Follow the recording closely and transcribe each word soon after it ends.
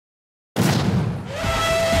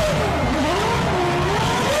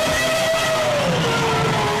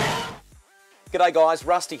G'day guys,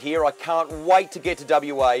 Rusty here. I can't wait to get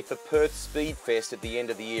to WA for Perth Speed Fest at the end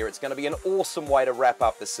of the year. It's going to be an awesome way to wrap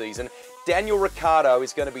up the season. Daniel Ricciardo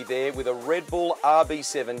is going to be there with a Red Bull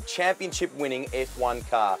RB7 championship winning F1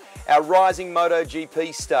 car. Our rising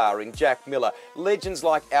MotoGP star in Jack Miller, legends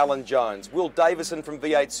like Alan Jones, Will Davison from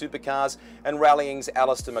V8 Supercars and Rallying's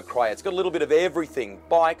Alistair McRae. It's got a little bit of everything,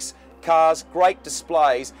 bikes, cars, great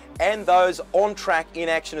displays and those on track in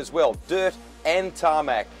action as well, dirt and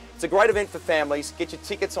tarmac. It's a great event for families. Get your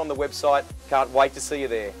tickets on the website. Can't wait to see you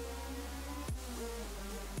there.